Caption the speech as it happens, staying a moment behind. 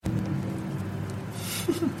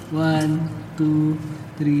1, 2,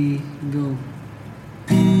 3, go.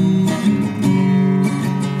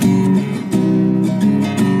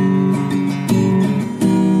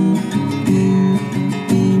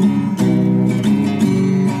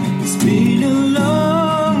 It's been a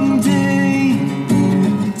long day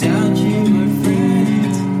without you, my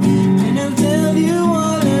friend, and I'll tell you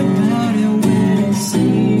all about it when I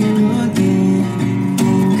see you again.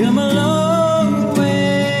 Come a long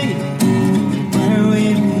way where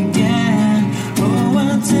we began. Oh,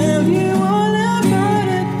 I'll tell you all about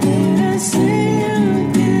it when I see you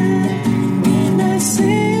again. When I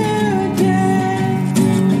see you again.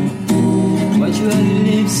 Why'd you have to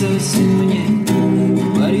leave so soon? Yeah.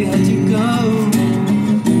 Why do you have to go?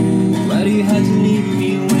 Why do you have to leave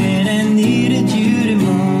me when I needed you the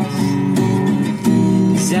most?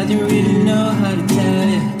 'Cause I didn't really know how to tell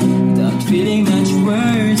you without feeling much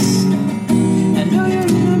worse. I know you're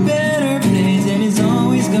in a better place and it's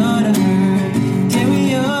always gonna hurt.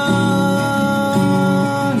 Carry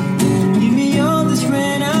on. Give me all the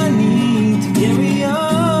strength I need to carry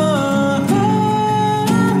on.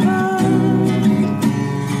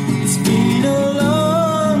 It's been a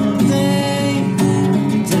long day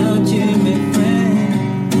without you, my friend,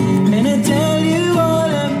 and I tell you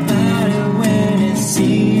all about it when I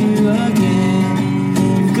see you again.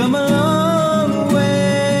 You've come a long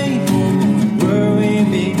way where we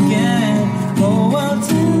began. Oh, I'll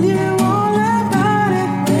tell you all about it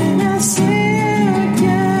when I see you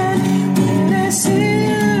again. When I see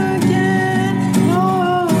you again.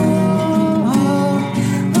 Oh,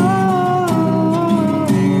 oh, oh,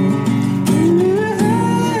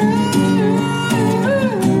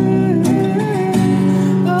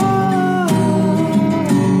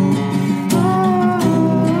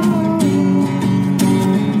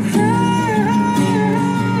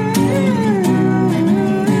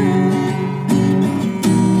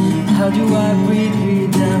 How do I breathe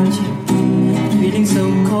without you? Feeling so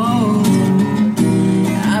cold.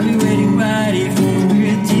 I'll be waiting right here for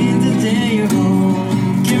you till the day you're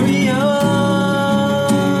home. Carry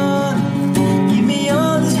on. Give me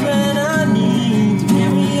all the strength I need to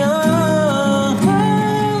carry on.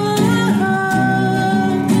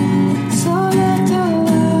 So let the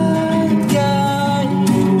light guide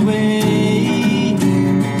your way.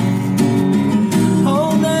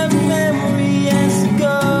 Hold every memory as you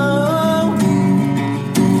go.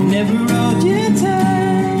 Never wrote you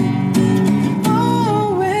down.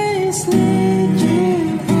 Always lead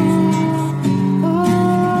you home.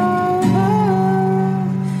 Oh,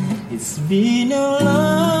 it's been a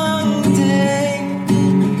long day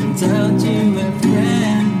without you, my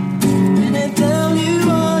friend, and I tell you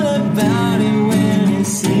all about it when I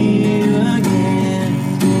see you again.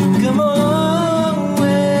 Come a long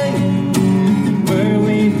way where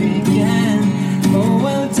we began. Oh,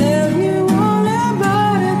 I'll tell you all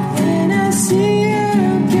about it when I see you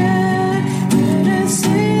again. When I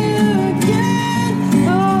see you again.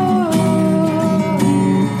 Oh,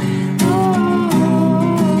 oh,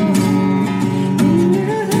 when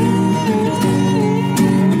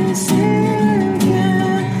I see you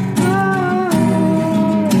again. Oh,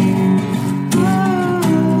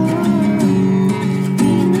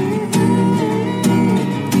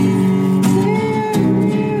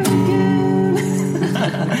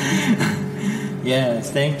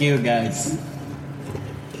 Yes, thank you guys.